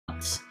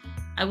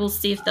I will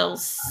see if they'll,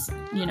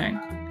 you know,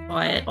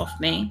 buy it off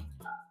me.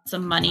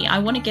 Some money. I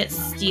want to get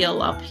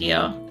steel up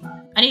here.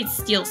 I need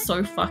steel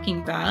so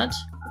fucking bad.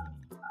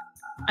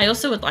 I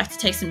also would like to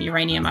take some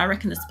uranium. I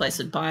reckon this place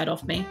would buy it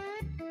off me.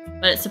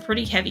 But it's a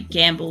pretty heavy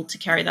gamble to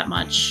carry that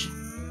much.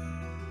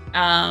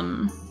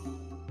 I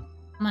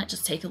might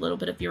just take a little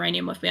bit of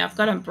uranium with me. I've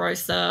got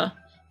Ambrosia.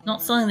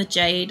 Not selling the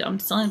jade. I'm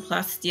selling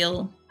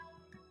plasteel.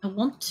 I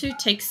want to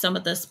take some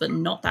of this, but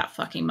not that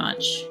fucking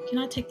much. Can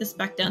I take this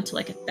back down to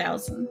like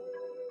 1,000?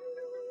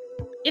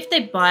 If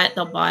they buy it,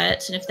 they'll buy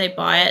it. And if they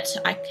buy it,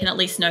 I can at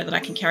least know that I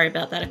can carry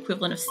about that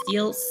equivalent of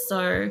steel.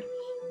 So,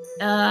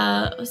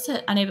 what's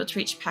it? Unable to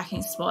reach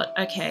packing spot.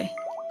 Okay.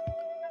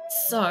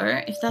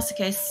 So, if that's the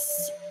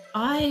case,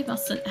 I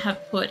mustn't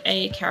have put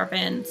a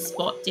caravan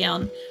spot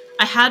down.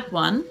 I had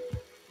one.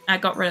 I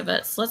got rid of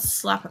it. So let's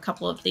slap a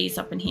couple of these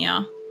up in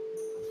here.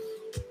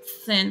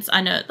 Since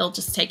I know they'll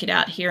just take it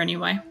out here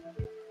anyway.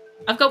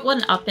 I've got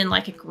one up in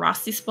like a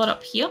grassy spot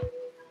up here.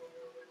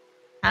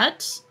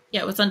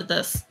 Yeah, it was under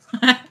this.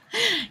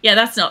 Yeah,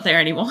 that's not there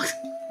anymore.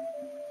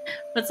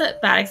 What's a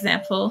bad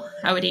example?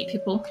 I would eat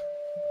people.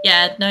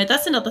 Yeah, no,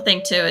 that's another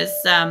thing too is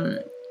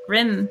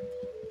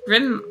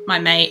Rim, my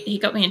mate, he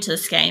got me into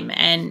this game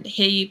and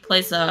he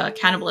plays a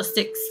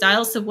cannibalistic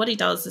style. So what he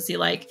does is he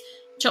like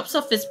chops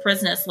off his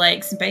prisoner's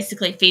legs and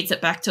basically feeds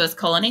it back to his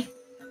colony.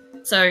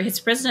 So his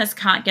prisoners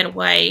can't get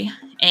away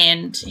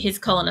and his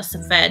colonists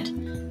are fed.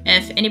 And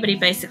if anybody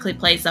basically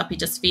plays up, he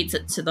just feeds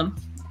it to them.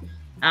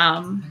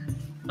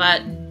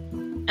 But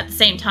at the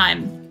same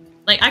time,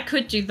 like I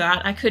could do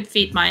that. I could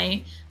feed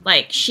my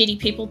like shitty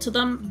people to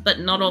them, but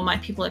not all my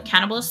people are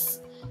cannibalists.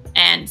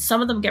 And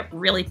some of them get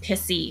really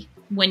pissy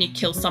when you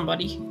kill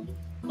somebody.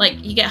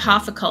 Like you get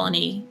half a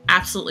colony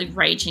absolutely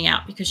raging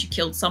out because you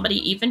killed somebody,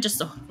 even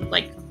just a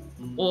like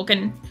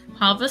organ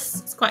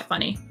harvest. It's quite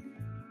funny.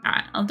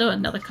 Alright, I'll do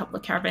another couple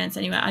of caravans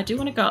anyway. I do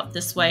want to go up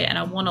this way and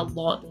I want a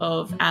lot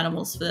of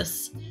animals for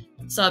this.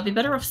 So I'd be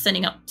better off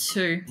sending up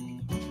 2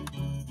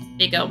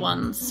 bigger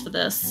ones for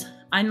this.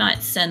 I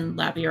might send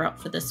Labia up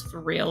for this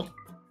for real.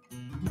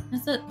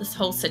 This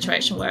whole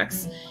situation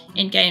works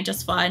in-game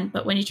just fine,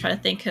 but when you try to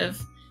think of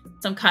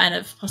some kind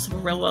of possible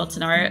real-world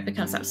scenario, it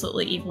becomes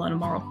absolutely evil and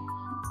immoral.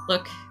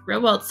 Look,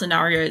 real-world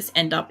scenarios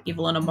end up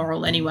evil and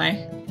immoral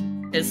anyway.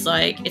 It's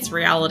like, it's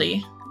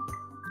reality.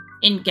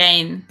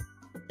 In-game,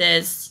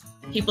 there's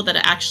people that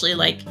are actually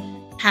like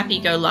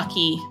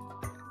happy-go-lucky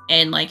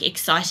and like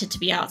excited to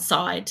be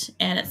outside,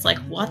 and it's like,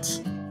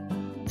 what?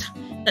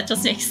 That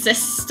doesn't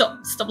exist.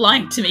 Stop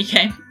lying to me,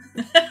 game.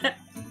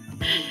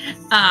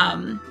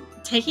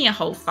 Taking a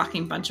whole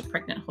fucking bunch of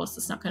pregnant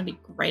horses is not going to be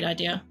a great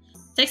idea.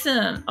 Takes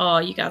a, oh,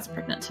 you guys are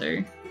pregnant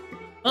too.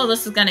 Well,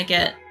 this is gonna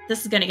get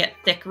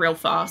thick real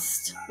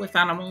fast with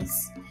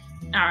animals.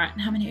 All right,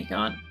 how many we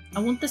got? I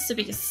want this to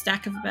be a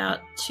stack of about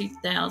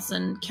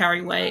 2,000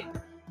 carry weight.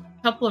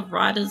 A couple of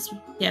riders.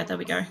 Yeah, there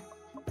we go.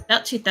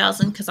 About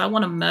 2,000 because I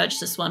want to merge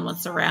this one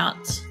once they're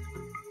out.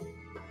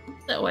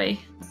 That way,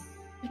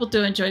 people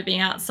do enjoy being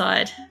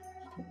outside.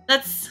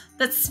 That's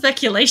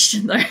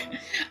speculation though. I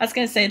was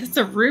going to say that's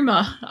a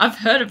rumor. I've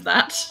heard of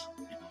that.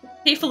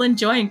 People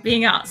enjoying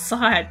being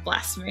outside.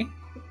 Blasphemy.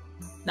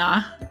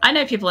 Nah, I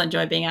know people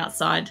enjoy being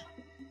outside.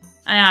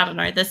 I don't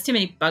know. There's too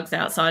many bugs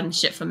outside and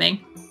shit for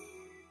me.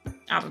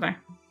 I don't know.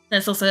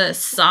 There's also the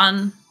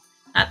sun.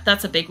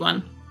 That's a big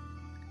one.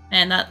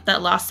 And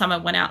that last time I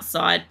went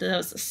outside, there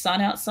was a sun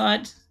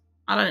outside.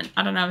 I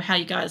don't know how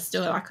you guys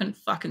do it. I couldn't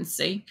fucking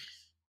see.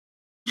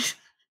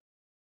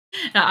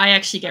 I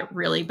actually get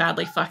really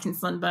badly fucking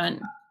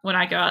sunburnt when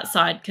I go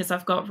outside because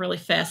I've got really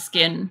fair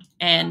skin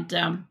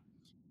and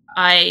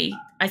I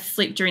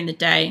sleep during the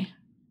day,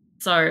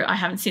 so I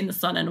haven't seen the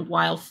sun in a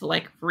while for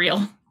like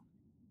real.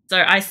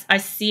 So I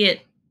see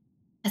it.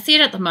 I see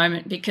it at the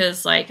moment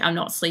because like I'm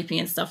not sleeping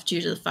and stuff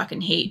due to the fucking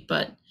heat.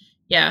 But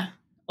yeah,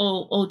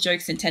 all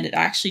jokes intended.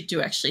 I actually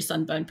do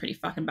sunburn pretty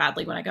fucking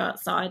badly when I go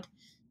outside.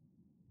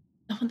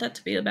 I want that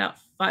to be about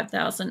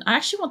 5,000. I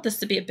actually want this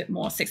to be a bit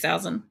more,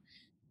 6,000.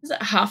 Is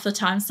it half the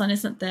time sun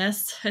isn't there?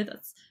 So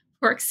that's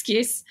poor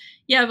excuse.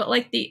 Yeah, but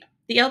like the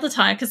other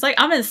time, because like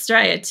I'm in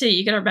Australia too,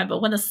 you gotta remember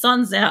when the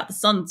sun's out, the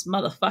sun's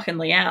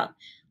motherfuckingly out.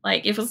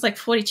 Like if it was like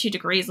 42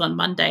 degrees on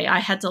Monday, I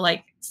had to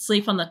like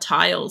sleep on the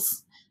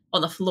tiles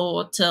on the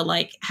floor to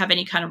like have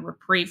any kind of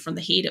reprieve from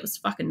the heat. It was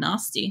fucking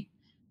nasty.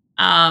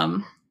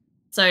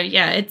 So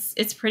yeah,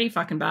 it's pretty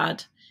fucking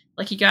bad.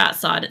 Like you go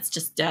outside, it's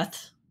just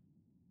death.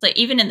 Like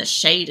even in the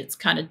shade, it's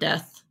kind of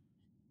death.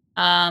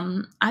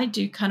 I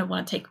do kind of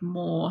want to take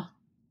more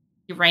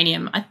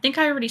uranium. I think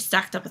I already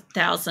stacked up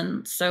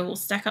 1,000, so we'll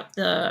stack up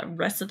the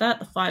rest of that,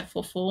 the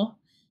 544.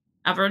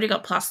 I've already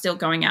got plasteel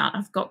going out.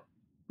 I've got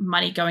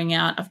money going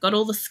out. I've got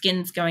all the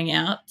skins going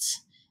out.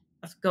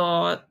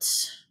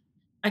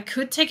 I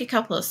could take a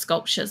couple of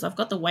sculptures. I've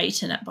got the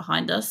weight in it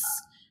behind us.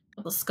 A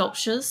couple of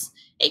sculptures.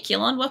 Hey,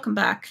 Qulin, welcome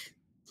back.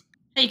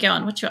 How you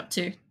going? What you up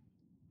to?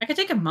 I could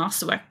take a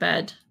masterwork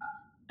bed.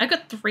 I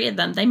got 3 of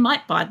them. They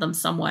might buy them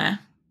somewhere.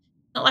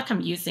 Not like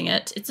I'm using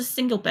it. It's a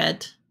single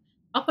bed.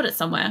 I'll put it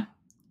somewhere.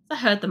 I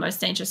heard the most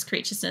dangerous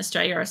creatures in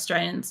Australia are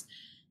Australians.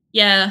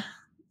 Yeah,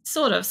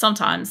 sort of,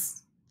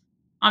 sometimes.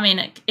 I mean,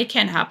 it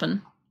can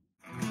happen.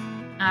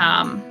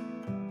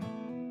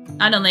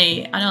 I'd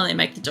only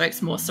make the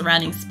jokes more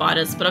surrounding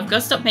spiders, but I've got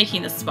to stop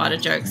making the spider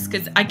jokes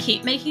because I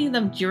keep making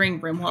them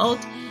during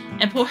RimWorld,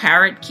 and poor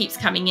Harrod keeps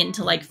coming in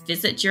to like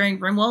visit during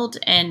RimWorld,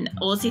 and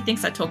all he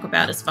thinks I talk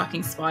about is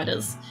fucking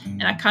spiders,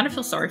 and I kind of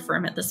feel sorry for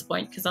him at this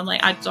point because I'm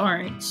like, I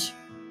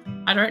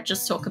don't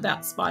just talk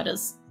about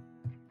spiders.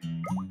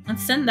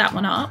 Let's send that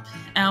one up,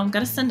 and I'm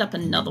gonna send up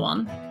another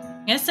one.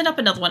 I'm gonna send up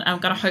another one, and I'm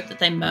gonna hope that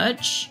they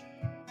merge.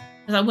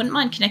 Because I wouldn't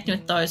mind connecting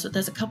with those, but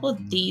there's a couple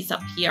of these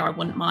up here I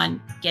wouldn't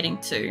mind getting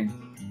to.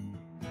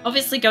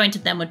 Obviously going to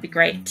them would be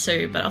great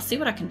too, but I'll see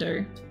what I can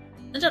do.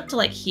 Send it up to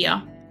like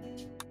here.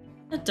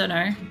 I don't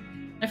know.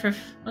 No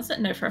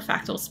for a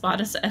fact all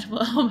spiders are edible?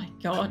 Oh my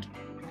god.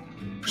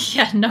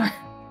 Yeah, no.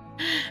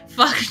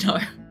 Fuck no.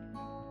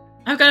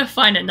 I've got to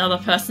find another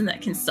person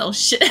that can sell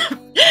shit.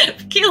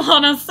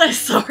 Qulin, I'm so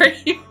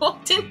sorry you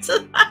walked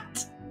into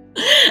that.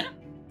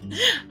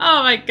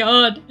 Oh my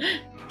god.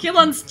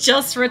 Qulin's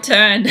just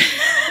returned.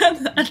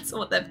 That's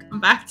what they've come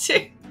back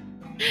to.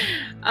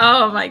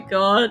 Oh my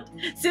god.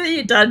 See what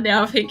you've done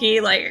now, Pinky?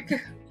 Like,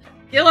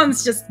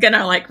 Qulin's just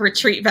gonna like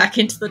retreat back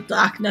into the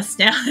darkness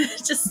now.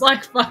 Just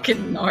like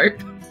fucking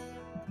nope.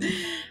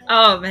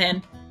 Oh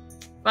man.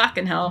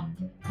 Fucking hell.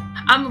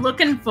 I'm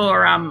looking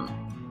for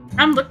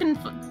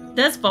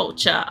there's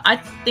Vulture. I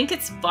think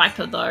it's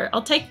Viper though.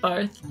 I'll take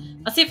both.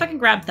 I'll see if I can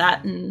grab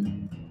that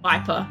and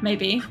Viper,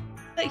 maybe.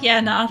 But yeah,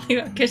 no, I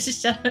think I'll go to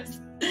Shadows.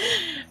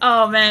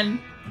 Oh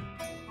man.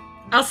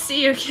 I'll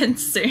see you again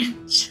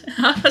soon.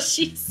 I'll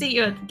see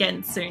you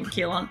again soon,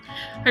 Qulin.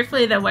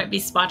 Hopefully there won't be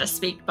spider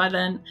speak by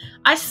then.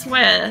 I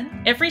swear,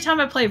 every time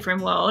I play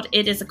RimWorld,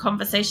 it is a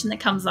conversation that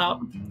comes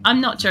up. I'm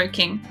not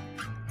joking.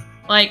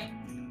 Like,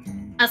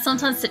 I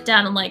sometimes sit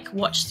down and like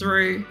watch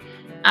through,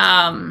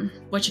 the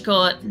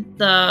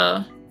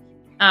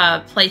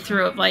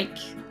playthrough of like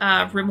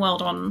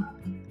RimWorld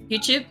on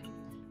YouTube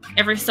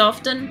every so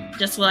often,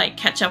 just to like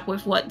catch up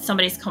with what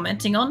somebody's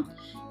commenting on.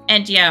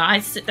 And yeah,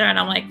 I sit there and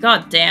I'm like,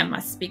 god damn, I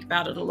speak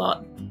about it a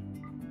lot.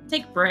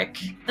 Take Brick.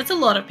 That's a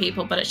lot of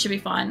people, but it should be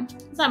fine.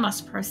 Because I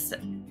must process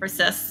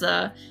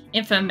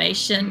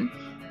information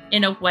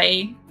in a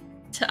way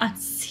to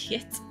unsee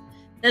it.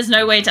 There's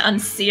no way to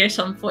unsee it,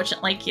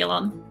 unfortunately,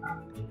 Qulin.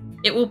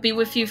 It will be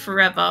with you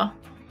forever.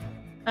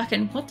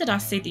 Fucking, what did I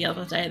see the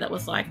other day that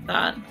was like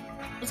that?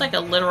 It was like a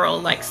literal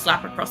like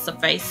slap across the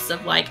face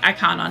of like, I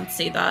can't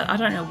unsee that. I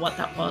don't know what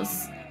that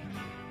was.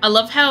 I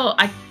love how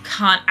I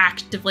can't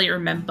actively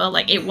remember,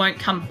 like it won't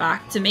come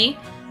back to me.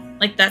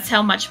 Like that's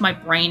how much my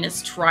brain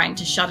is trying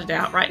to shut it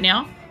out right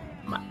now.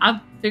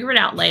 I'll figure it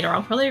out later.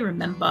 I'll probably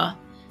remember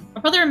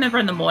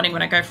in the morning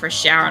when I go for a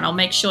shower, and I'll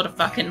make sure to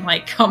fucking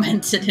like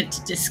comment it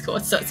into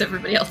Discord so it's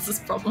everybody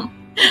else's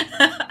problem.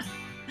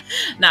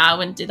 Nah, I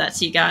wouldn't do that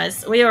to you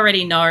guys. We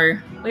already know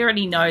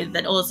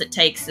that all it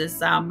takes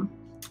is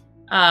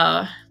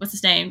what's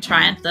his name?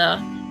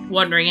 Triantha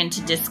wandering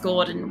into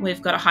Discord, and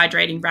we've got a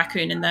hydrating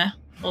raccoon in there.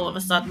 All of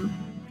a sudden.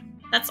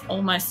 That's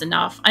almost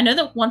enough. I know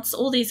that once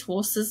all these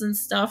horses and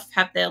stuff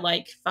have their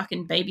like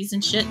fucking babies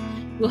and shit,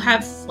 we'll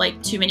have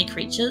like too many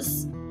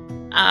creatures.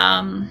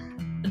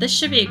 But this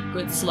should be a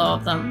good slow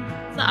of them.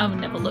 So I would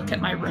never look at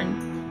my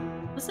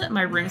room. What's it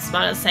my room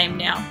spider saying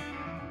now?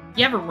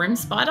 You have a room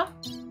spider?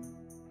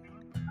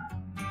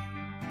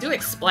 Do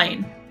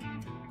explain.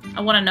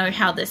 I want to know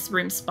how this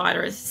room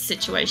spider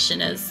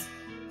situation is.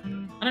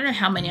 I don't know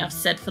how many I've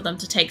said for them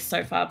to take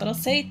so far, but I'll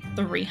say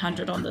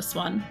 300 on this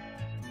one.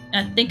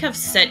 I think I've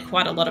said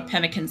quite a lot of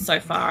pemmicans so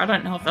far. I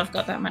don't know if I've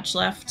got that much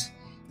left.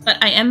 But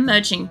I am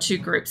merging 2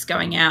 groups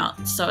going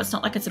out, so it's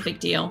not like it's a big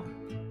deal.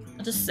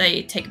 I'll just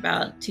say take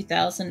about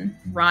 2,000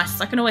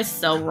 rice. I can always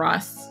sell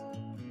rice.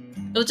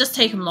 It'll just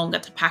take them longer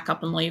to pack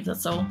up and leave,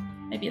 that's all.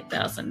 Maybe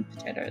 1,000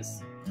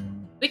 potatoes.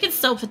 We can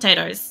sell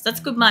potatoes.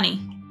 That's good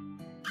money.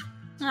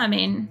 I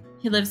mean,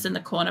 he lives in the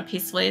corner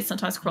peacefully,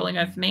 sometimes crawling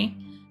over me.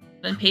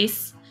 In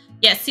peace.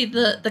 Yeah, see,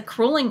 the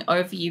crawling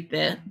over you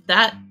bit,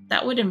 that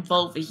would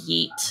involve a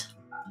yeet.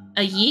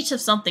 A yeet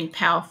of something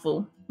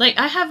powerful. Like,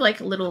 I have,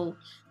 like, a little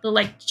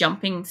like,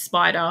 jumping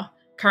spider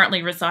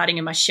currently residing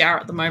in my shower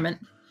at the moment.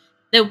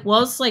 There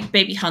was, like,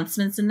 baby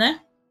huntsmans in there.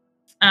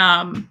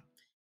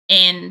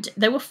 And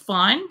they were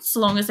fine, so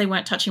long as they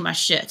weren't touching my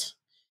shit.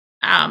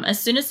 As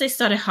soon as they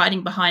started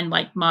hiding behind,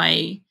 like,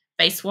 my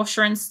face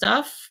washer and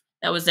stuff,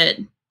 that was it.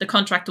 The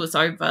contract was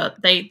over.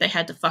 They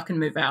had to fucking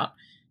move out.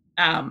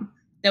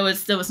 There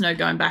was no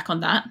going back on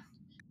that.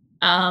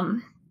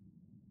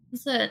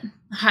 Is it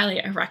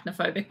highly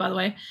arachnophobic, by the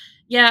way?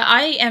 Yeah,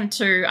 I am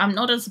too. I'm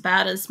not as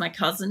bad as my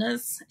cousin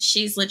is.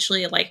 She's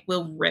literally like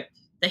will rip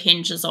the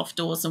hinges off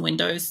doors and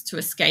windows to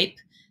escape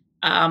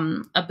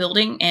a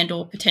building and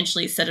or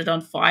potentially set it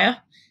on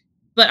fire.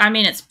 But I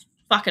mean, it's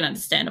fucking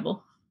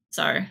understandable.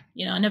 So,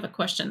 you know, I never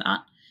question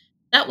that.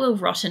 That will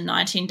rot in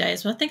 19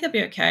 days, but I think that'd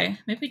be okay.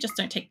 Maybe we just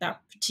don't take that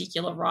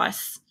particular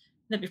rice.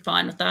 They'd be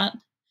fine with that.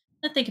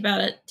 Now think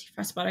about it. Deep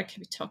fried spider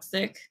can be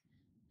toxic.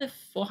 The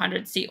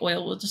 400C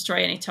oil will destroy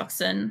any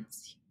toxin.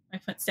 My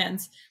foot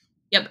stands.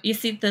 Yep, you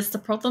see, there's the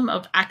problem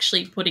of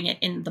actually putting it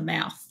in the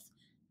mouth.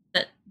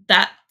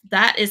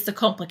 That is the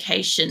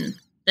complication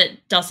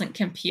that doesn't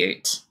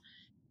compute.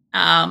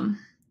 I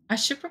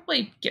should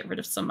probably get rid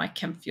of some of my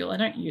chem fuel. I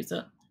don't use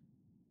it.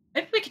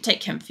 Maybe we could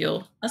take chem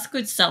fuel. That's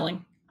good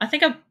selling. I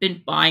think I've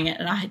been buying it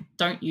and I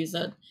don't use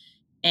it.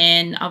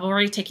 And I've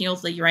already taken all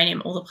the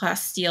uranium, all the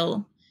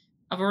plasteel.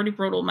 I've already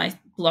brought all my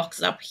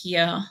blocks up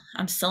here.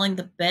 I'm selling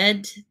the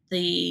bed,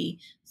 the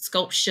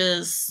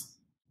sculptures.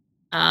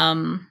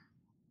 I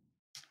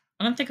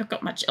don't think I've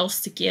got much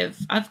else to give.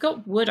 I've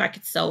got wood I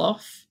could sell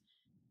off.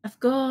 I've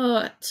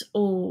got...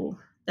 Oh,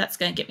 that's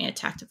going to get me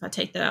attacked if I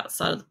take that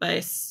outside of the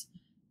base.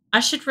 I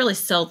should really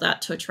sell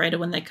that to a trader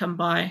when they come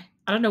by.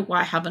 I don't know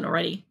why I haven't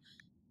already.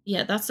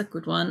 Yeah, that's a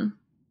good one.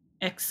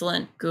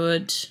 Excellent,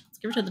 good. Let's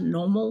get rid of the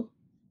normal.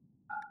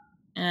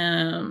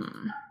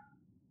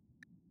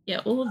 Yeah,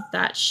 all of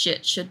that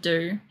shit should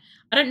do.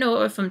 I don't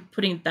know if I'm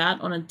putting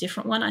that on a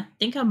different one. I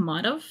think I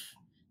might have.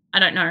 I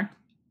don't know.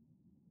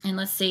 And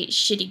let's see,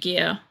 shitty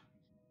gear.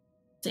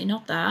 See,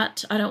 not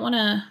that. I don't want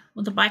to...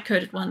 Well, the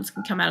bi-coated ones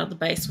can come out of the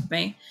base with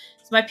me.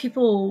 So my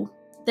people,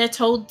 they're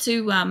told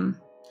to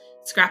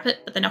scrap it,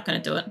 but they're not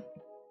going to do it.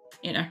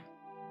 You know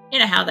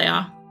how they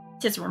are.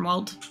 It is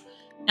RimWorld.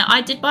 Now,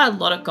 I did buy a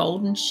lot of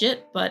gold and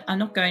shit, but I'm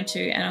not going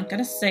to. And I'm going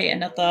to say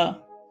another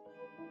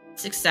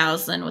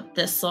 6,000 with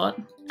this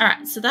lot.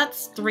 Alright, so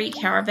that's 3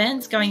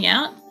 caravans going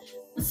out.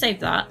 Let's save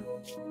that.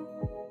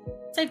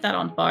 Save that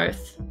on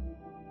both.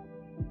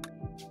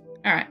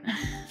 Alright.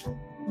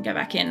 Go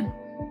back in.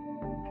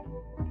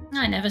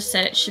 I never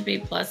said it should be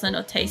pleasant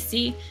or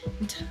tasty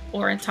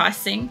or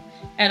enticing.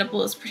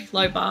 Edible is pretty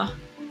low bar.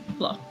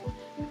 Well,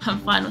 I'm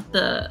fine with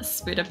the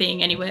spooter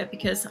being anywhere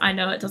because I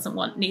know it doesn't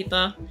want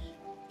neither.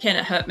 Can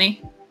it hurt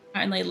me?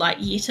 I only like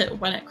yeet it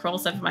when it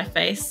crawls over my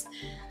face.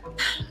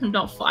 I'm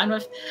not fine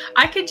with...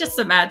 I could just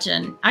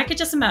imagine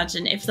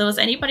if there was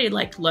anybody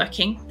like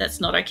lurking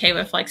that's not okay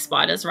with like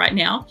spiders right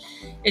now.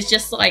 It's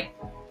just like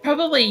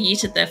probably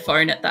yeeted their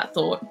phone at that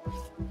thought.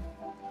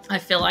 I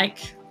feel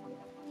like,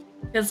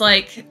 because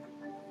like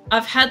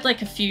I've had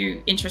like a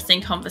few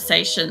interesting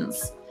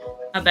conversations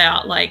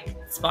about like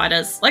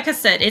spiders. Like I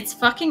said, it's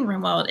fucking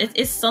RimWorld.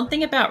 It's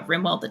something about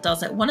RimWorld that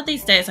does it. One of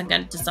these days I'm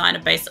going to design a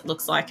base that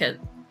looks like it.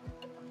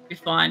 Be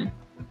fine.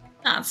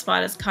 Nah,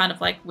 spiders kind of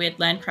like weird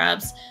land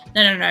crabs.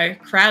 No.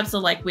 Crabs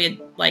are like weird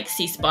like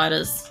sea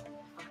spiders.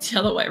 It's the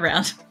other way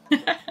around.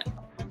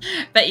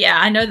 But yeah,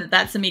 I know that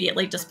that's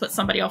immediately just put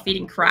somebody off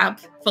eating crab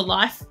for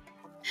life.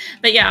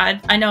 But yeah,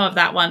 I know of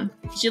that one.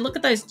 If you look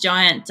at those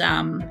giant,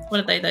 what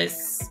are they,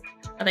 those,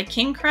 are they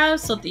king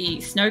crabs or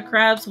the snow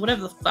crabs?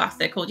 Whatever the fuck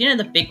they're called. You know,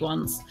 the big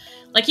ones.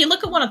 Like, you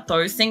look at one of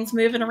those things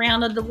moving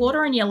around under the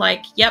water and you're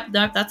like, yep,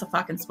 nope, that's a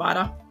fucking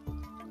spider.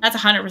 That's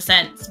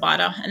 100%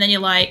 spider. And then you're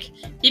like,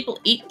 people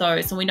eat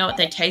those and we know what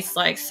they taste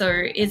like. So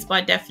is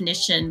by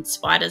definition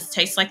spiders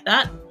taste like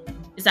that?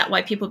 Is that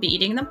why people be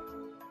eating them?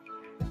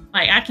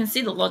 Like, I can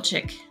see the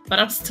logic, but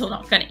I'm still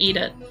not going to eat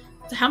it.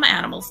 So how are my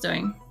animals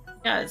doing? You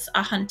guys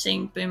are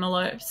hunting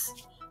boomalopes.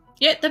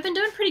 Yeah, they've been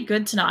doing pretty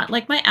good tonight.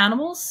 Like, my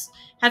animals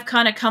have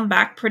kind of come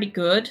back pretty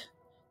good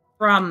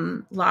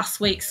from last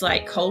week's,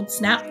 like, cold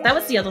snap. That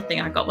was the other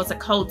thing I got, was a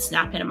cold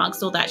snap in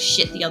amongst all that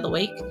shit the other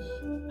week.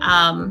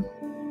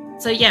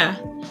 So yeah,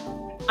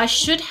 I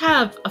should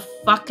have a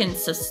fucking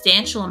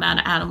substantial amount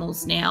of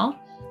animals now.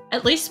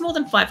 At least more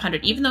than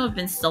 500, even though I've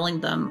been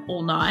selling them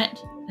all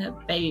night.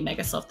 Baby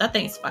Megasoft, that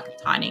thing is fucking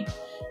tiny.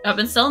 I've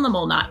been selling them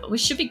all night, but we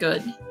should be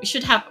good. We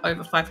should have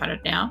over 500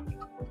 now.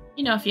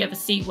 You know, if you ever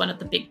see one of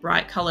the big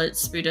bright coloured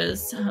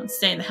spooters,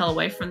 staying the hell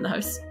away from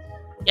those.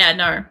 Yeah,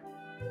 no.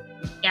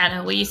 Yeah,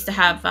 no, we used to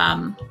have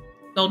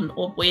golden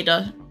orb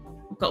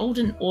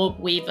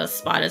weaver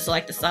spiders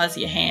like the size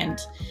of your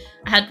hand.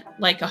 I had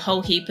like a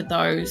whole heap of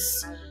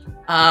those.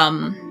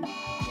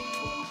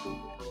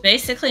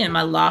 Basically in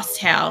my last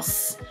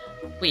house,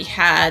 we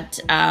had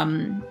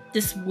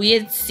this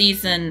weird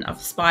season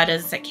of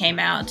spiders that came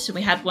out.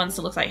 We had ones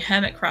that looked like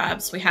hermit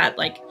crabs. We had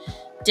like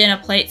dinner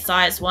plate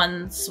size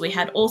ones. We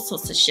had all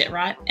sorts of shit,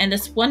 right? And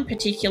this one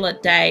particular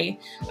day,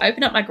 I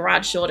opened up my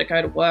garage door to go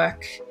to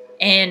work,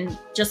 and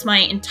just my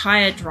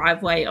entire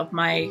driveway of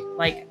my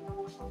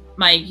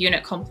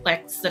unit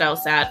complex that I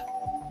was at,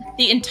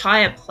 the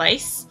entire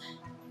place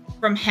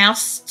from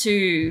house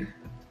to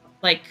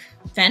like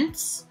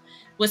fence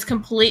was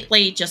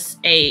completely just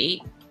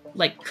a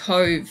like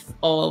cove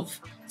of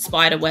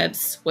spider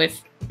webs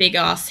with big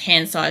ass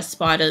hand-sized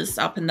spiders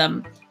up in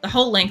them. The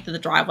whole length of the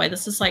driveway.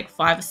 This is like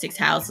 5 or 6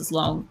 houses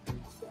long.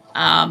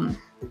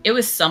 It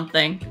was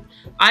something.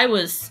 I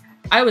was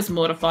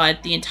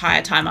mortified the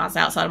entire time I was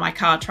outside of my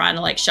car trying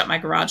to like shut my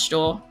garage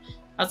door.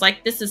 I was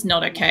like, this is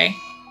not okay.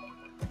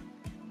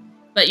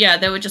 But yeah,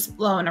 they were just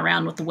blowing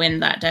around with the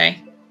wind that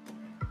day.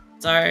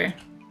 So,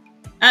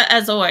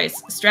 as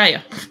always,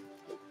 Australia,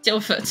 deal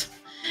with it.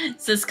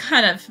 So it's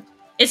kind of,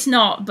 it's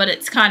not, but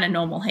it's kind of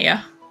normal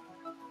here.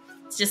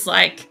 It's just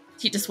like,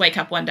 you just wake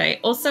up one day.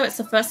 Also, it's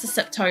the 1st of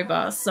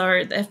September,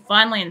 so they're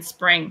finally in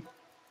spring.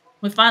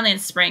 We're finally in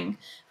spring.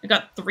 We've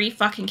got 3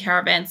 fucking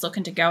caravans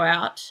looking to go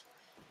out.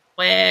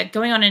 We're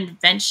going on an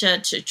adventure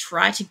to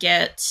try to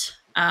get,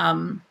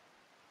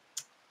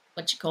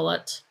 what you call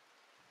it?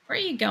 Where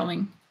are you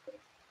going?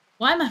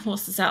 Why are my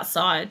horses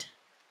outside?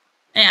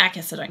 I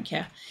guess I don't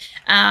care.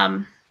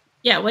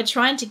 Yeah, we're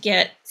trying to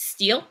get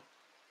steel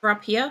for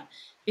up here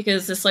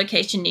because this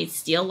location needs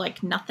steel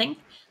like nothing.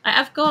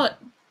 I've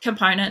got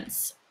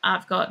components.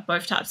 I've got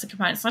both types of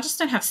components. I just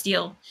don't have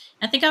steel.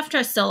 I think after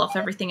I sell off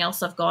everything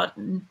else I've got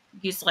and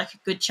use like a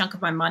good chunk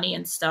of my money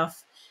and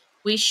stuff,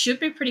 we should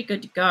be pretty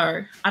good to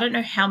go. I don't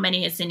know how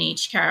many is in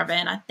each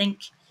caravan. I think,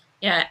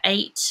 yeah,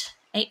 8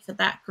 for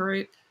that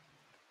group.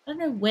 I don't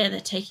know where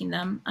they're taking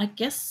them. I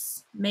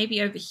guess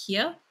maybe over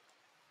here.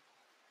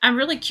 I'm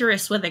really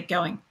curious where they're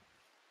going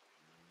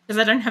because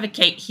I don't have a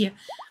gate here.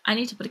 I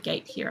need to put a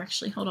gate here,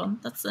 actually. Hold on.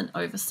 That's an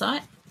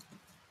oversight.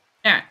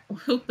 All right.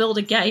 We'll build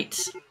a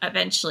gate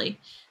eventually.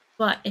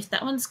 But if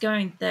that one's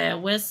going there,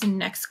 where's the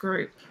next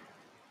group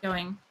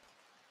going?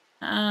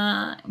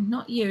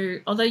 Not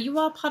you. Although you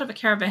are part of a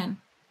caravan.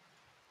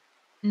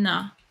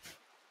 Nah.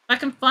 If I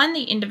can find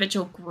the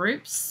individual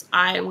groups,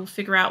 I will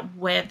figure out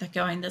where they're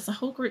going. There's a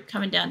whole group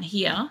coming down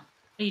here.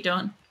 What are you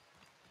doing?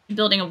 You're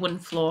building a wooden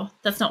floor.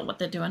 That's not what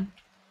they're doing.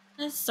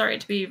 Sorry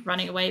to be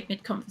running away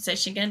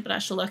mid-conversation again, but I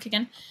shall lurk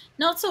again.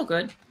 No, it's all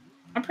good.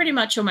 I'm pretty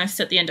much almost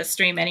at the end of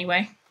stream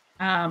anyway.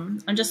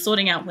 I'm just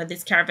sorting out where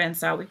these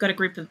caravans are. We've got a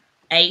group of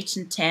 8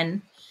 and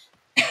 10.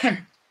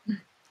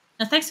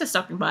 Now, thanks for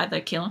stopping by,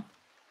 though, Qulin.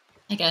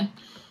 Again.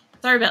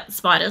 Sorry about the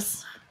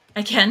spiders.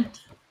 Again.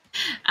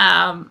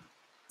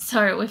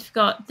 So we've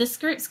got this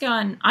group's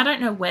going... I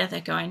don't know where they're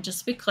going, just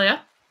to be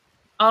clear.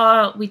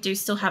 Oh, we do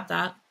still have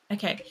that.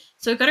 Okay,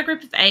 so we've got a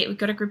group of 8, we've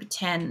got a group of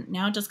 10.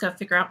 Now I just got to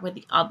figure out where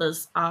the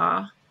others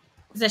are.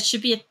 There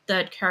should be a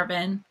third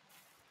caravan.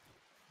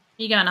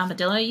 Here you go, an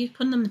armadillo. Are you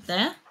putting them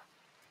there?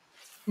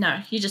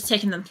 No, you're just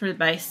taking them through the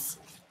base.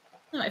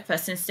 My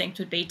first instinct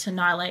would be to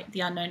annihilate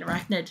the unknown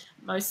arachnid.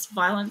 Most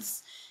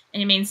violence,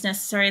 any means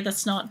necessary.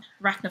 That's not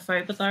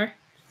arachnophobia, though.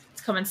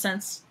 It's common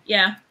sense.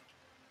 Yeah.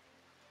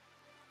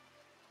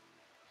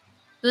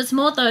 It was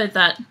more, though,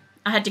 that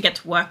I had to get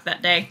to work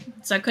that day,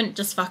 so I couldn't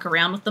just fuck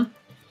around with them.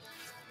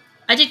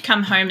 I did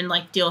come home and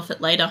like deal with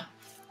it later.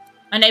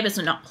 My neighbors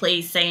were not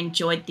pleased. They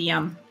enjoyed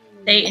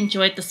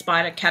the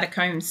spider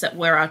catacombs that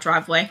were our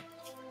driveway.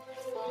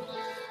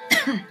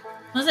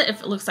 Was it?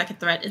 If it looks like a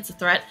threat, it's a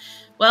threat.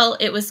 Well,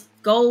 it was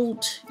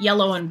gold,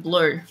 yellow, and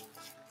blue,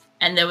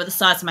 and they were the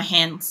size of my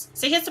hands.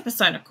 So here's the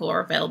Persona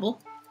Core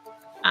available.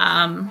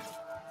 Let's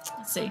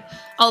see.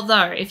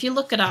 Although, if you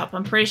look it up,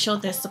 I'm pretty sure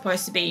they're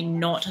supposed to be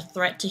not a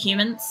threat to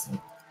humans,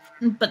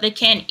 but they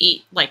can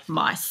eat like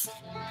mice.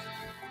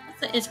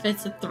 If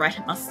it's a threat,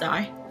 it must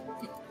die.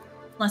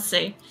 Let's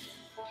see.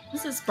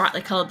 This is brightly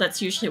coloured. That's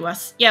usually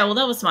worse. Yeah, well,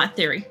 that was my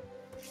theory.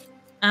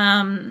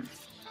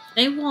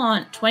 They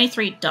want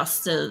 23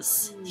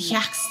 dusters.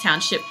 Yaks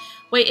Township.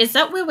 Wait, is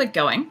that where we're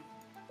going?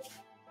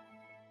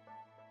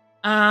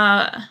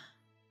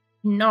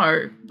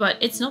 No, but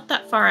it's not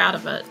that far out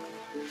of it.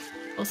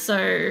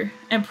 Also,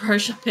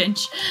 Ambrosia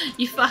Pinch.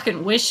 You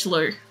fucking wish,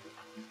 Lou.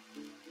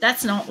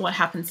 That's not what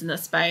happens in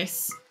this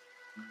space.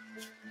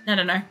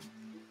 No.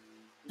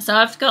 So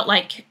I've got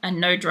like a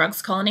no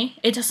drugs colony.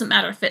 It doesn't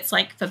matter if it's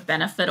like for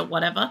benefit or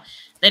whatever.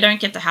 They don't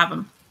get to have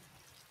them.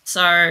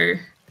 So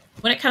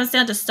when it comes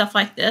down to stuff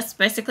like this,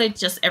 basically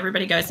just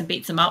everybody goes and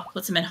beats them up,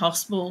 puts them in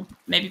hospital,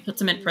 maybe puts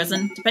them in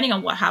prison, depending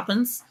on what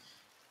happens.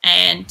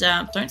 And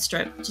don't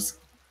strip, just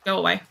go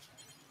away.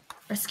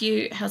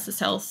 Rescue, how's this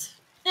health?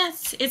 Yeah,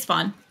 it's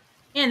fine.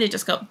 And they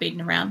just got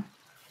beaten around.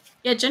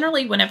 Yeah,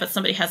 generally whenever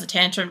somebody has a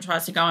tantrum,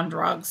 tries to go on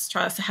drugs,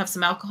 tries to have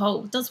some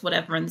alcohol, does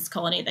whatever in this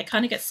colony, they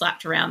kind of get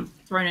slapped around,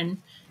 thrown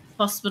in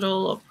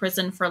hospital or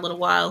prison for a little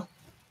while.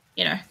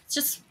 You know,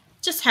 it's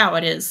just how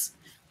it is.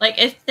 Like,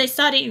 if they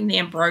start eating the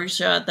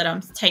ambrosia that I'm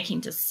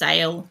taking to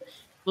sale,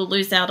 we'll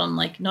lose out on,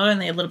 like, not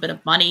only a little bit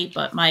of money,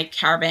 but my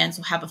caravans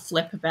will have a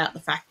flip about the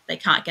fact that they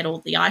can't get all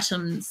the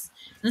items.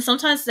 And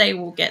sometimes they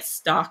will get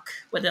stuck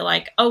where they're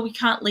like, oh, we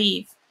can't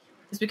leave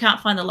because we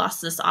can't find the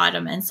last of this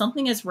item. And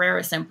something as rare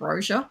as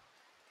ambrosia,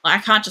 like,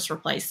 I can't just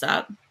replace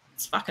that.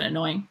 It's fucking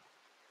annoying.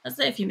 Let's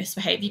say if you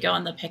misbehave, you go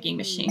on the pecking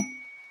machine.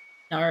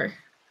 No,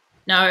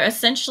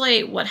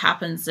 essentially what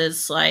happens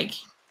is, like,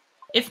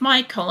 if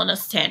my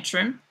colonist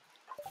tantrum,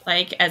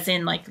 like, as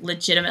in, like,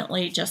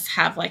 legitimately just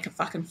have, like, a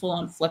fucking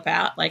full-on flip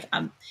out, like,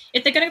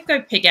 if they're gonna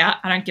go pig out,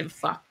 I don't give a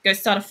fuck. Go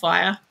start a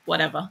fire,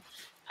 whatever.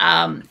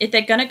 If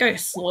they're gonna go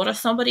slaughter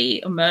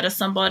somebody or murder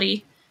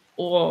somebody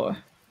or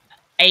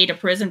aid a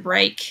prison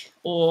break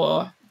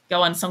or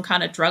go on some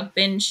kind of drug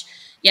binge,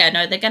 yeah,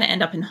 no, they're gonna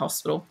end up in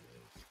hospital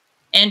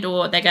and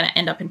or they're gonna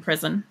end up in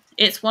prison.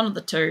 It's one of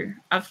the two.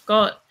 I've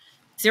got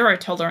zero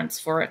tolerance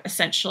for it,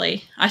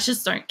 essentially. I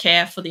just don't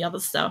care for the other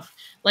stuff.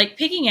 Like,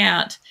 pigging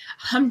out,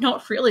 I'm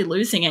not really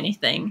losing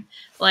anything.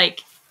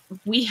 Like,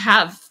 we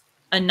have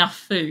enough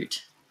food.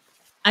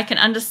 I can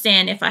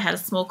understand if I had a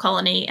small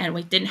colony and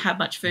we didn't have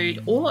much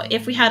food, or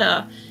if we had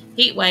a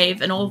heat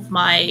wave and all of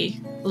my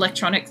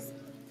electronics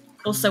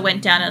also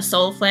went down in a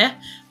solar flare,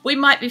 we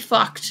might be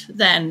fucked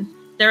then.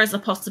 there is a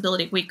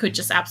possibility we could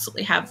just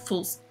absolutely have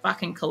full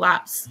fucking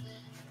collapse.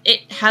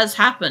 It has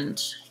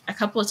happened a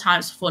couple of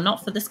times before,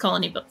 not for this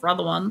colony, but for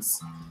other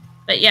ones.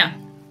 But yeah,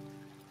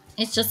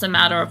 it's just a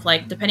matter of,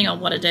 like, depending on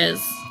what it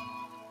is,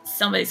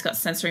 somebody's got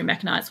sensory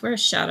mechanized. Where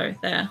is Shadow?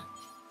 There.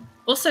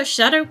 Also,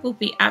 Shadow will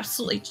be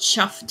absolutely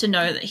chuffed to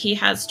know that he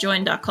has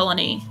joined our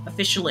colony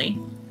officially.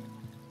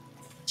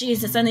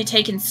 Jeez, it's only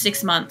taken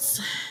 6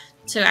 months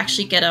to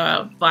actually get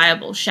a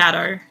viable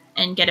Shadow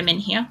and get him in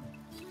here.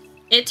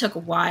 It took a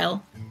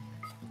while.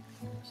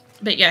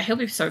 But yeah, he'll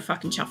be so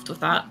fucking chuffed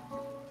with that.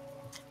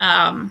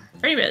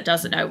 For anybody that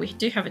doesn't know, we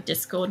do have a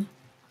Discord.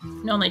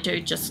 Normally do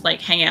just,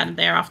 like, hang out in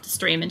there after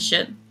stream and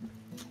shit.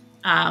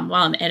 While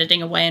I'm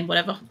editing away and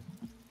whatever.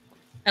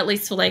 At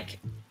least for, like,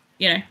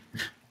 you know,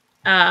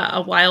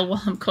 a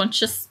while I'm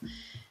conscious.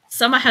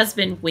 Summer has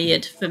been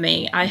weird for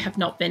me. I've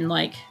not been,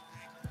 like,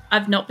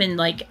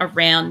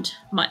 around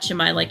much in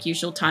my, like,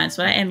 usual times,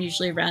 but I am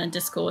usually around in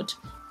Discord.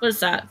 What is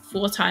that?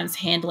 4 times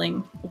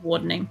handling,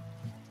 wardening.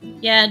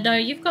 Yeah, no,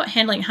 you've got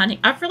handling, hunting.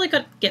 I've really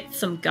got to get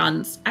some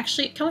guns.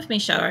 Actually, come with me,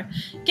 Shadow.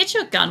 Get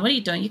you a gun. What are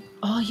you doing?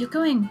 You're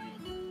going...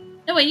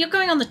 No, wait, you're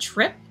going on the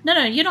trip?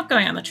 No, you're not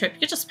going on the trip.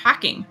 You're just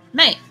packing.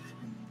 Mate.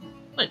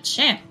 What a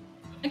champ.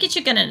 I'll get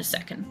you a gun in a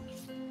second.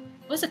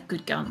 Where's a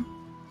good gun?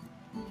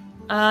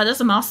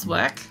 There's a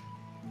masterwork.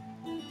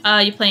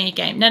 You're playing a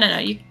game. No.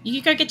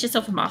 You go get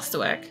yourself a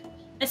masterwork.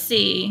 Let's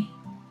see.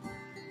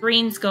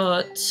 Green's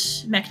got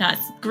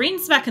mechanized.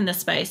 Green's back in this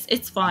space.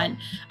 It's fine.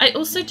 I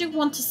also do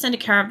want to send a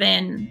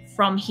caravan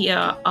from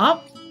here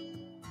up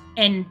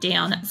and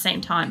down at the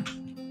same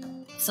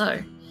time.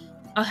 So,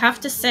 I'll have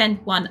to send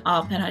one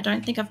up, and I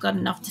don't think I've got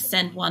enough to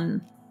send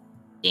one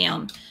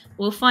down.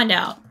 We'll find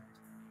out.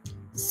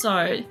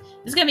 So, this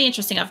is going to be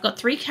interesting. I've got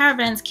 3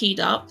 caravans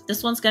keyed up.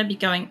 This one's going to be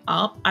going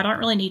up. I don't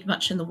really need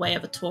much in the way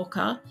of a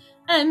talker.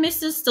 And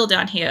Mister's still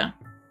down here.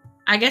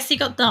 I guess he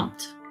got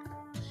dumped.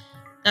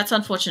 That's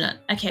unfortunate.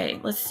 Okay,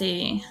 let's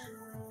see.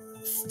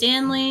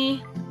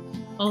 Stanley,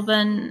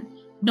 Alban,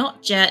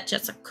 not Jet.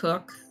 Jet's a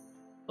cook.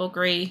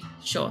 Augury,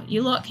 sure.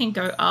 You lot can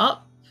go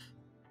up.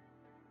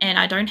 And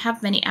I don't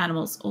have many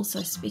animals.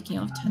 Also, speaking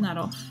of, turn that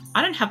off.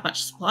 I don't have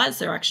much supplies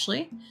there,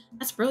 actually.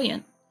 That's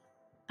brilliant.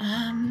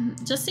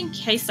 Just in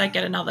case I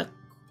get another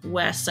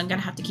quest, I'm going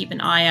to have to keep an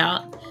eye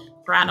out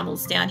for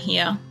animals down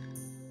here.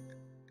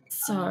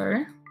 So,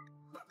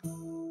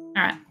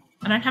 alright.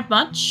 I don't have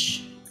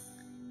much.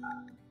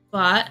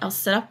 But I'll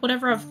set up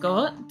whatever I've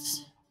got.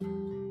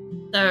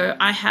 So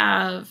I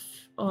have...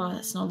 Oh,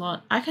 that's not a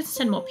lot. I could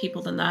send more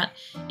people than that.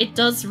 It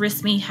does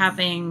risk me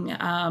having...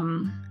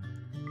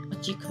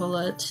 what do you call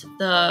it?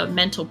 The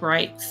mental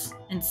breaks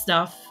and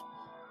stuff.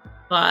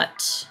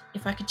 But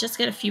if I could just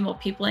get a few more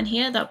people in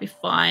here, that would be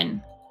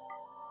fine.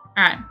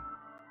 Alright.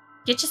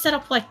 Get you set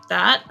up like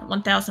that.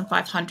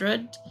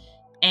 1,500.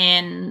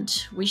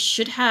 And we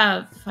should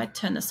have... If I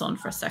turn this on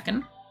for a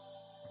second.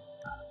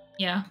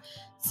 Yeah.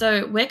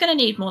 So we're going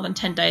to need more than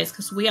 10 days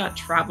because we are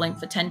traveling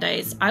for 10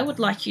 days. I would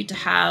like you to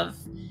have...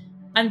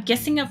 I'm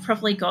guessing I've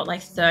probably got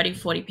like 30,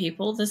 40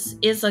 people. This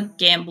is a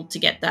gamble to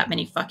get that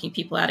many fucking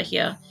people out of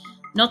here.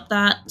 Not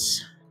that.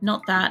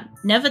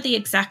 Never the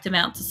exact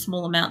amounts of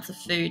small amounts of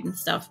food and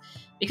stuff.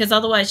 Because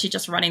otherwise you're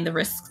just running the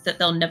risk that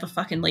they'll never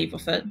fucking leave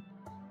with it.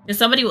 Because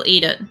somebody will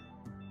eat it.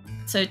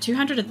 So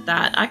 200 of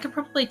that. I could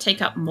probably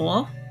take up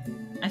more.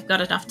 I've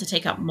got enough to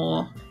take up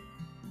more.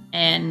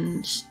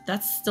 And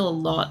that's still a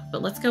lot.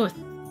 But let's go with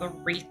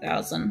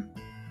 3,000.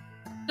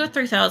 Go with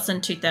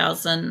 3,000,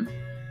 2,000.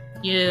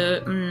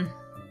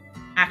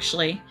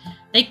 Actually,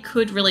 they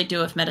could really do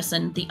with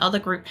medicine. The other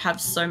group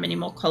have so many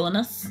more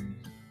colonists.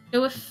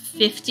 Go with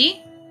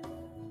 50.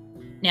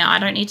 Now, I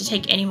don't need to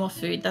take any more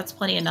food. That's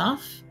plenty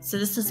enough. So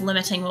this is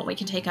limiting what we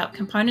can take up.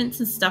 Components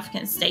and stuff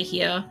can stay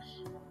here.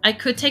 I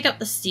could take up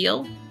the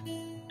steel.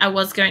 I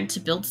was going to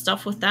build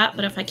stuff with that,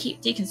 but if I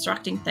keep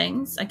deconstructing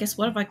things, I guess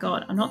what have I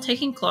got? I'm not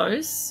taking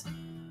clothes.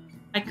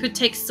 I could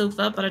take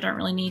silver, but I don't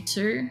really need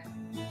to.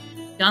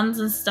 Guns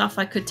and stuff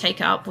I could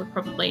take up. Would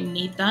probably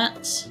need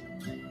that.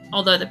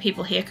 Although the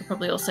people here could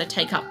probably also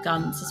take up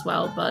guns as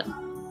well, but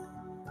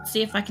let's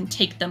see if I can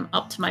take them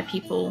up to my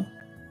people.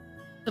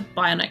 The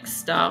bionic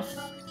stuff.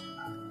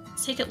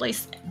 Let's take at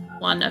least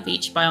one of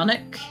each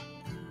bionic.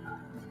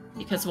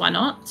 Because why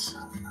not?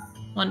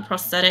 One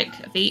prosthetic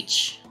of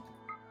each.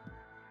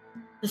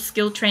 The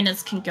skill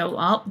trainers can go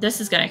up.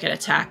 This is going to get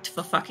attacked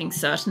for fucking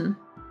certain.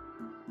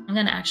 I'm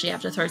going to actually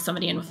have to throw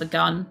somebody in with a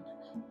gun.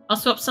 I'll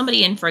swap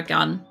somebody in for a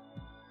gun.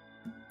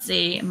 Let's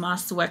see,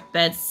 masterwork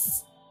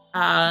beds.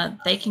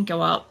 They can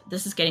go up.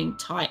 This is getting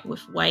tight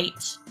with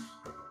weight.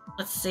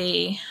 Let's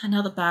see,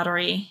 another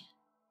battery.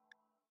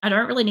 I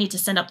don't really need to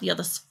send up the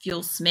other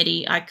fuel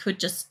smitty. I could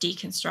just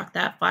deconstruct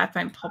that.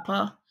 Fireframe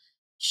popper.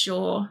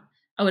 Sure.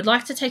 I would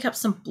like to take up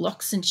some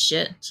blocks and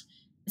shit.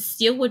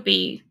 Steel would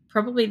be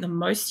probably the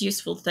most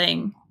useful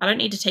thing. I don't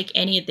need to take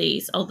any of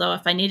these, although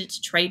if I needed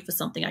to trade for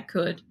something, I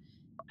could.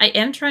 I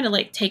am trying to,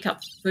 like, take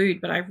up food,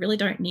 but I really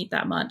don't need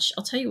that much.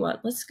 I'll tell you what,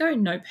 let's go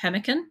no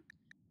pemmican.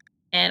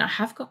 And I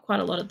have got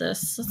quite a lot of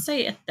this. Let's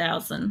say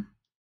 1,000.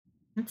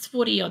 It's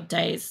 40 odd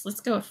days.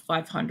 Let's go with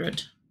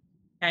 500.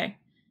 Okay.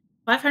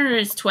 500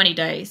 is 20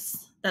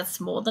 days.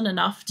 That's more than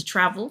enough to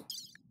travel.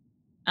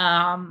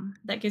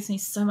 That gives me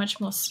so much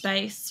more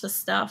space for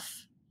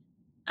stuff.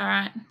 All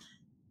right.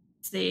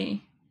 Let's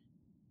see.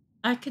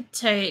 I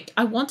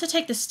want to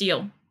take the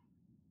steel.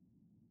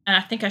 And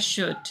I think I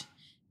should,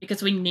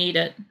 because we need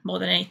it more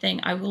than anything.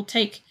 I will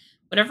take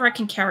whatever I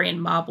can carry in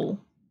marble.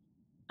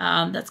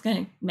 That's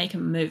going to make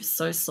him move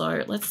so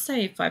slow. Let's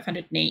say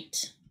 500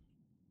 neat.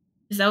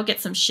 Because they'll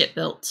get some shit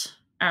built.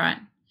 All right.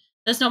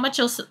 There's not much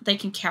else that they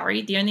can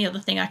carry. The only other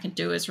thing I can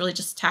do is really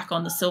just tack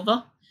on the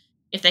silver.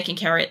 If they can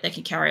carry it, they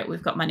can carry it.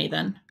 We've got money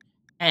then.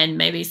 And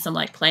maybe some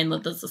like plain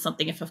leathers or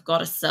something if I've got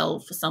to sell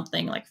for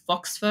something like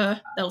fox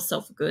fur. They'll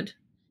sell for good.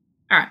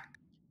 All right.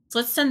 So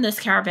let's send this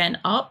caravan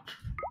up.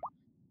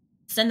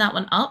 Send that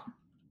one up.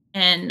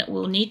 And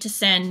we'll need to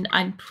send,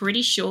 I'm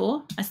pretty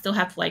sure I still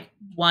have like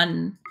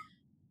one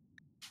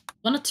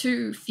or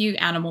two few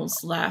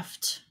animals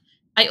left.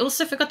 I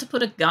also forgot to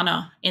put a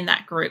gunner in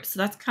that group, so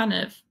that's kind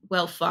of,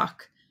 well,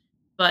 fuck.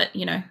 But,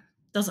 you know,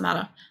 doesn't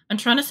matter. I'm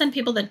trying to send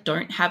people that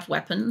don't have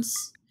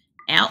weapons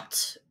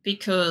out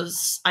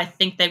because I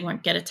think they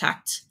won't get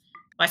attacked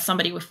by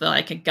somebody with,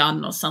 like, a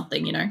gun or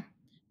something, you know?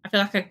 I feel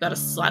like I've got a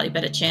slightly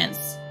better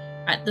chance.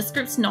 Right, this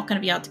group's not going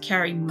to be able to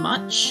carry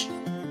much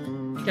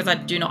because I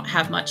do not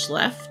have much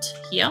left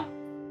here.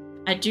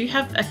 I do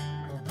have a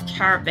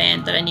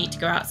caravan that I need to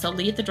go out, so I'll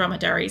leave the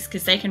dromedaries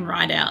because they can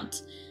ride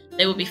out.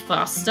 They will be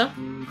faster,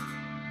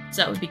 so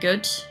that would be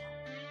good.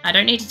 I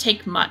don't need to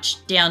take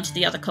much down to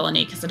the other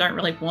colony because I don't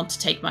really want to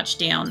take much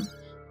down.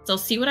 So I'll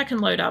see what I can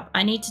load up.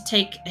 I need to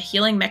take a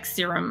healing mech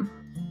serum,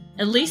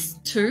 at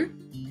least 2.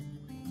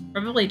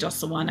 Probably just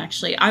the 1,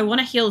 actually. I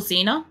want to heal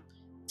Xena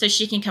so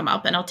she can come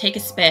up, and I'll take a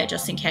spare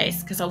just in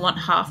case because I want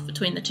half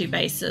between the 2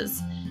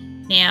 bases.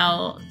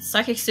 Now,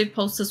 Psychic Super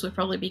Pulses would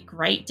probably be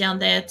great down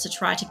there to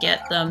try to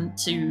get them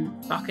to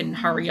fucking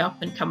hurry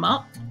up and come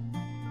up.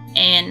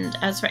 And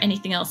as for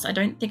anything else, I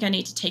don't think I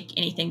need to take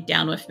anything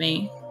down with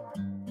me.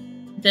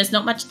 There's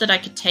not much that I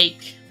could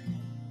take.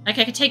 Like,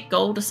 I could take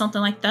gold or something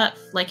like that,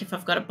 like if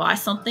I've got to buy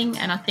something,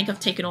 and I think I've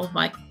taken all of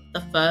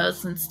the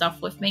furs and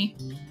stuff with me.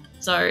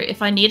 So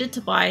if I needed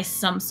to buy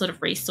some sort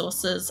of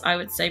resources, I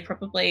would say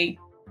probably,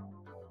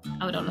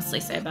 I would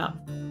honestly say about,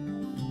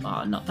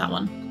 oh, not that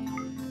one.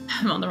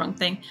 I'm on the wrong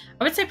thing.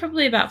 I would say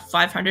probably about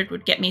 500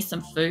 would get me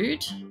some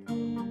food.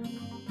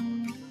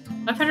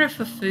 500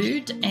 for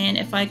food, and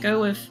if I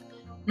go with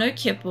no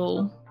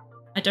kibble,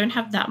 I don't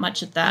have that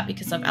much of that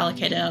because I've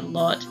allocated a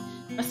lot.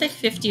 If I say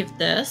 50 of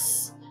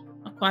this,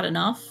 not quite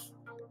enough.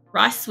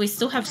 Rice, we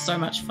still have so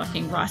much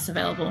fucking rice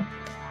available.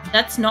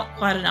 That's not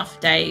quite enough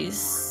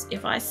days.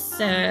 If I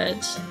said,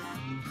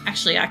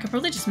 actually, I could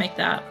probably just make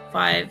that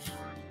 5.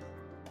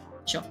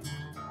 Sure.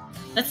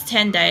 That's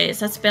 10 days.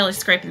 That's barely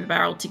scraping the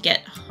barrel to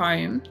get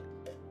home.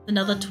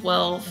 Another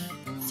 12.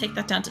 Let's take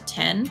that down to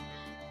 10.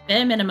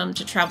 Bare minimum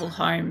to travel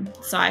home,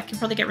 so I can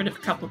probably get rid of a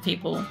couple of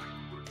people.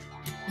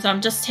 So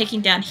I'm just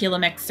taking down healer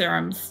mech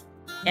serums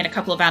and a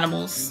couple of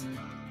animals.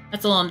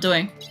 That's all I'm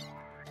doing.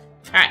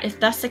 Alright, if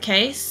that's the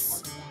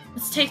case,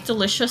 let's take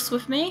Delicious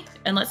with me,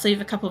 and let's leave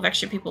a couple of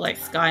extra people like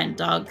Sky and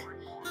Doug.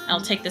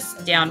 I'll take this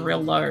down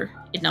real low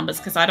in numbers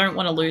because I don't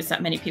want to lose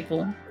that many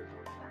people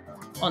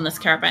on this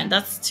caravan.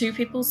 That's 2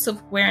 people,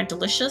 Silverware and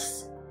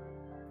Delicious.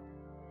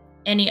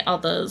 Any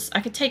others?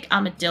 I could take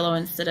Armadillo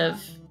instead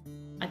of...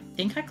 I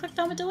think I clicked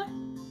Armadillo?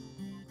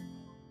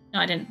 No,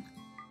 I didn't.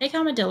 Take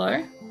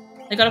Armadillo.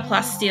 They got a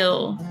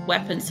plasteel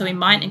weapon, so we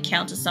might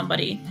encounter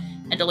somebody.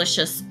 And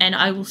Delicious. And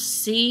I will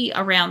see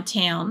around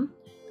town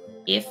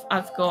if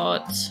I've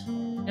got...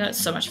 I got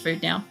so much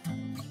food now.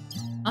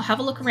 I'll have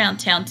a look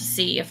around town to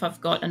see if I've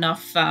got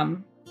enough...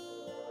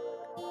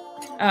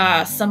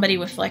 somebody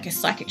with like a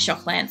Psychic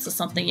Shock Lance or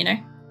something, you know?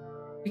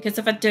 Because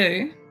if I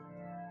do,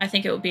 I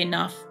think it will be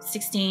enough.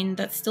 16,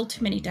 that's still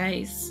too many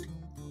days.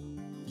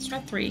 Let's try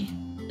 3.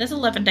 There's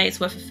 11 days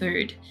worth of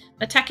food.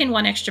 But tack in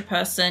 1 extra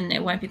person,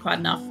 it won't be quite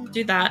enough.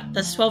 Do that.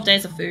 That's 12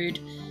 days of food.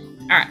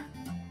 Alright.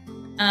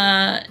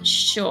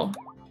 Sure.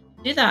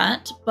 Do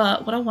that,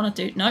 but what I want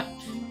to do... Nope.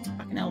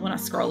 Fucking hell, when I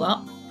scroll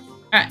up.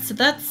 Alright, so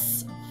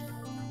that's...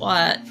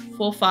 what?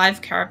 4 or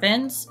 5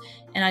 caravans.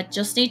 And I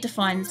just need to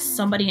find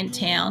somebody in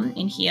town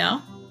in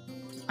here.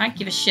 I don't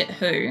give a shit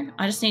who.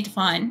 I just need to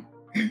find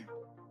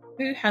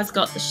who has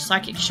got the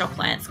Psychic Shock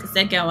Lance, because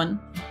they're going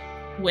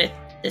with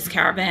this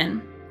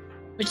caravan.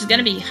 Which is going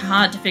to be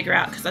hard to figure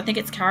out because I think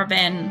it's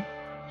caravan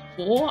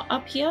 4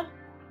 up here.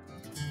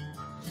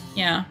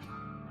 Yeah.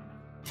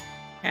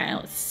 Okay,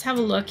 let's have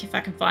a look if I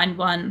can find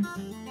one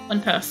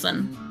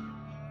person.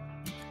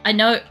 I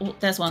know... Oh,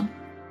 there's one.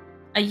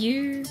 Are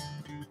you...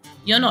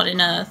 You're not in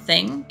a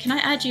thing. Can I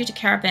add you to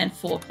caravan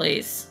 4,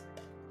 please?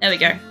 There we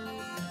go.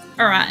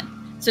 Alright.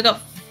 So we've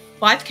got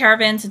 5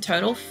 caravans in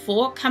total.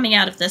 4 coming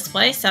out of this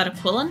place, out of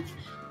Qulin.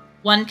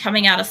 1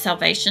 coming out of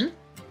Salvation.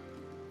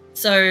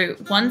 So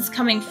 1's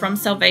coming from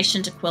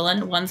Salvation to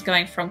Qulin, 1's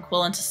going from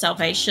Qulin to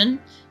Salvation,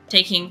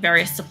 taking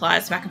various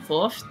supplies back and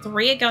forth.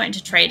 3 are going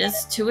to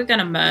traders, 2 are going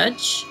to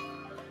merge.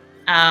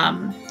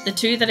 The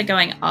two that are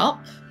going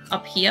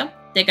up here,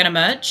 they're going to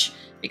merge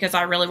because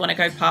I really want to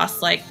go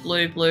past like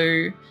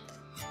blue,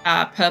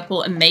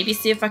 purple, and maybe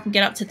see if I can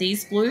get up to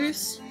these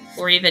blues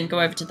or even go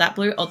over to that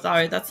blue,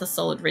 although that's a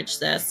solid ridge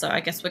there, so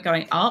I guess we're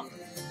going up.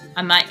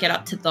 I might get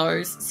up to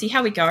those. See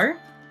how we go.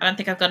 I don't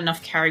think I've got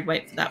enough carry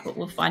weight for that, but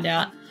we'll find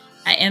out.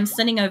 I am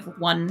sending over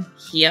one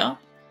here,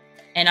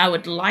 and I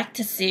would like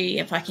to see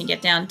if I can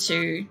get down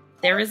to...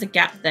 There is a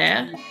gap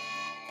there.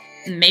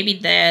 Maybe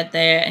there,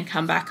 and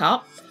come back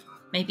up.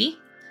 Maybe.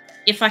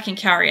 If I can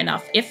carry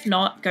enough. If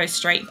not, go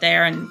straight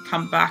there and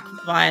come back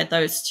via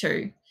those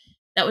two.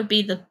 That would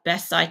be the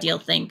best ideal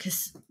thing,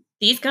 because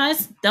these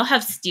guys, they'll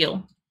have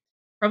steel.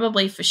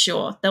 Probably for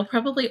sure. They'll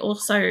probably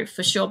also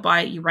for sure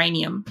buy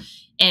uranium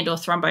and or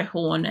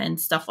thrombohorn and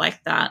stuff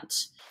like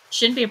that.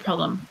 Shouldn't be a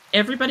problem.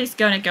 Everybody's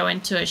going to go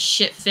into a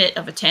shit fit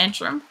of a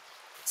tantrum.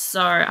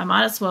 So I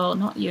might as well,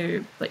 not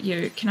you, but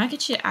you. Can I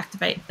get you to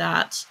activate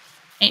that?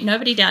 Ain't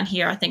nobody down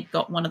here, I think,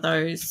 got one of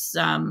those,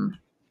 what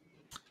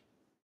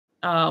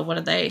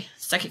are they?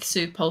 Psychic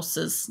Soothe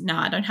pulses.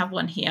 Nah, I don't have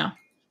one here.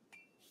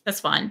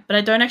 That's fine. But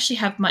I don't actually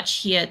have much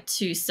here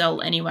to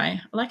sell anyway.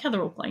 I like how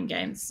they're all playing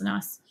games. It's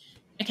nice.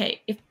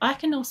 Okay, if I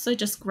can also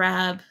just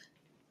grab...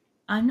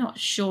 I'm not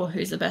sure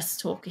who the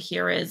best talker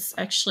here is,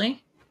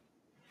 actually.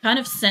 Kind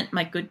of sent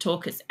my good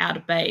talkers out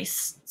of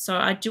base. So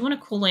I do want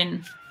to call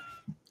in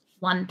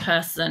one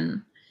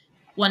person,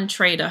 one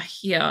trader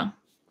here.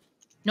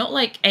 Not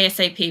like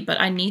ASAP,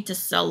 but I need to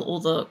sell all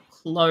the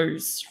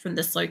clothes from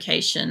this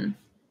location.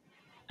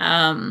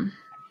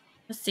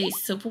 Let's see,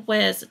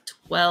 silverware's at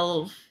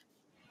 12,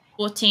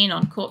 14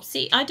 on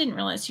Corpsey. I didn't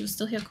realize you were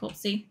still here,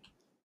 Corpsey.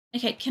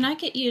 Okay, can I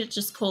get you to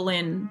just call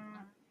in?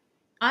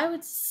 I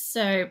would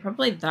say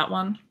probably that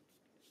one.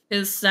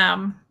 Because,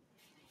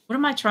 what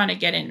am I trying to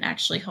get in,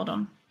 actually? Hold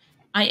on.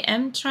 I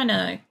am trying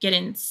to get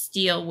in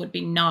steel would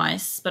be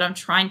nice, but I'm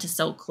trying to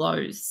sell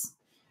clothes.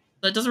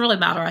 So it doesn't really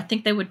matter. I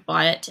think they would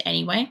buy it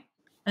anyway.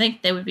 I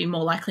think they would be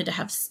more likely to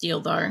have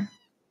steel, though.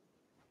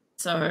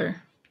 So,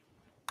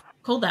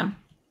 call them.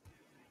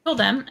 Call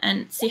them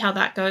and see how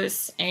that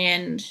goes.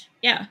 And,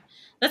 yeah.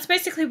 That's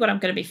basically what I'm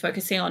going to be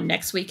focusing on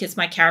next week is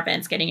my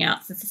caravans getting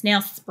out since it's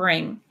now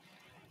spring.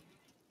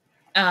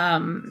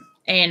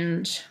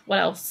 And what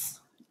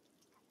else?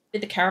 With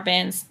the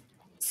caravans,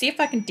 see if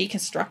I can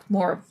deconstruct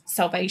more of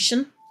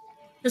Salvation.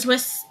 Because we're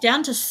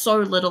down to so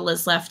little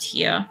is left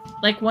here.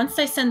 Like, once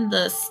they send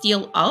the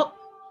steel up,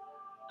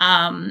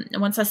 and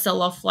once I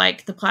sell off,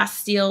 like, the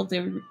plasteel,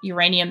 the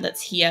uranium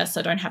that's here, so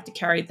I don't have to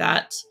carry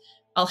that,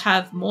 I'll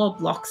have more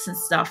blocks and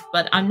stuff,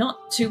 but I'm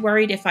not too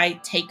worried if I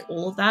take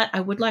all of that. I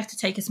would like to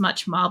take as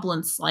much marble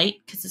and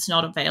slate because it's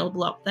not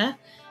available up there,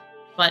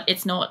 but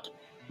it's not,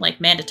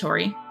 like,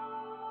 mandatory.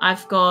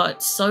 I've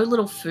got so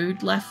little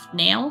food left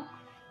now,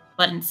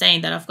 but in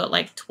saying that, I've got,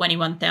 like,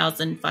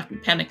 21,000 fucking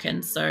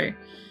pemmicans, so,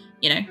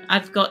 you know,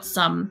 I've got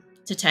some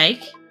to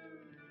take.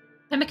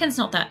 Pemmican's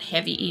not that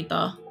heavy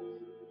either.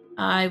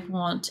 I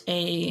want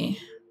a...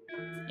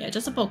 Yeah,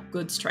 just a bulk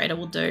goods trader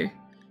will do.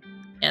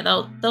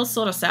 Yeah, they'll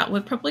sort us out. We're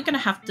probably going to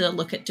have to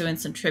look at doing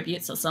some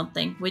tributes or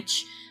something,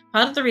 which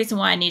part of the reason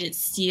why I needed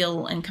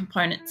steel and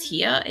components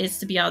here is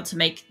to be able to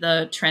make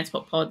the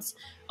transport pods.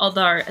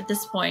 Although, at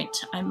this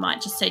point, I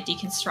might just say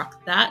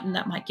deconstruct that, and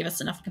that might give us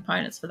enough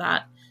components for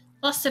that.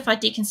 Plus, if I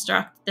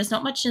deconstruct, there's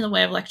not much in the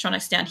way of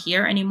electronics down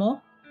here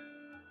anymore.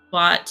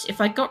 But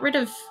if I got rid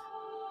of...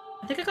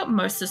 I think I got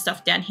most of the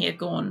stuff down here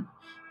gone.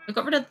 I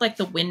got rid of, like,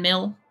 the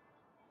windmill,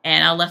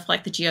 and I left,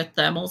 like, the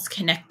geothermals,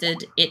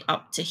 connected it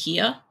up to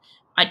here.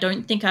 I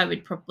don't think I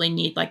would probably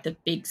need, like, the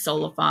big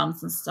solar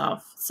farms and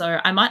stuff. So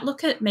I might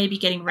look at maybe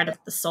getting rid of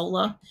the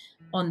solar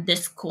on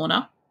this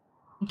corner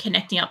and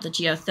connecting up the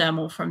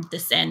geothermal from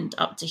this end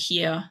up to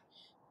here.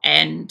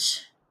 And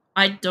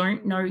I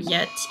don't know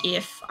yet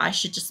if I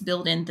should just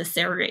build in this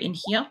area in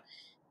here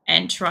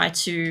and try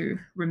to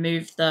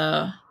remove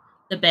the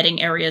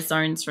bedding area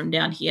zones from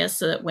down here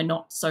so that we're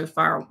not so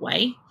far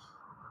away.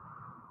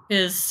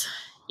 Because...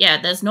 yeah,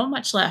 there's not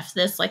much left.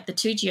 There's, like, the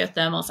two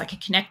geothermals. I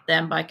could connect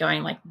them by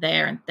going, like,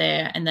 there,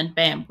 and then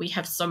bam, we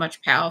have so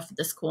much power for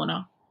this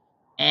corner.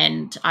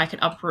 And I could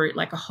uproot,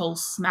 like, a whole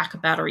smack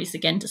of batteries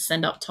again to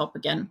send up top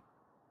again.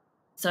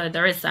 So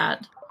there is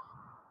that.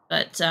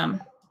 But,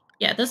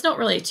 yeah, there's not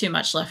really too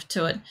much left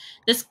to it.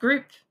 This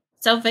group,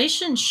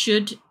 Salvation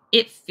should,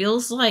 it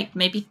feels like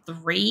maybe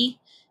 3,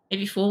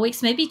 maybe 4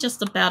 weeks, maybe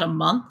just about a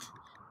month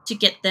to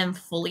get them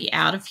fully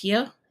out of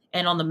here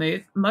and on the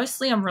move.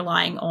 Mostly I'm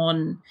relying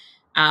on...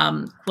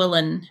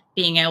 Qulin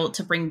being able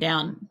to bring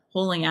down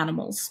hauling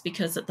animals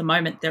because at the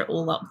moment they're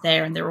all up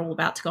there and they're all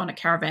about to go on a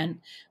caravan.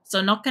 So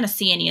I'm not going to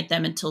see any of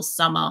them until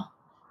summer.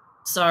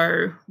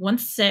 So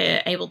once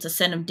they're able to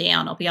send them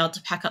down, I'll be able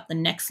to pack up the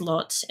next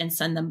lot and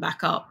send them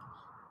back up.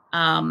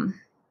 And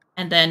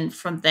then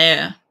from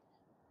there,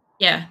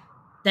 yeah,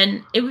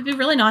 then it would be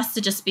really nice to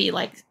just be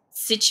like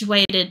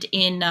situated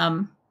in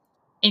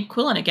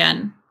Qulin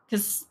again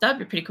because that would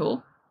be pretty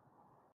cool.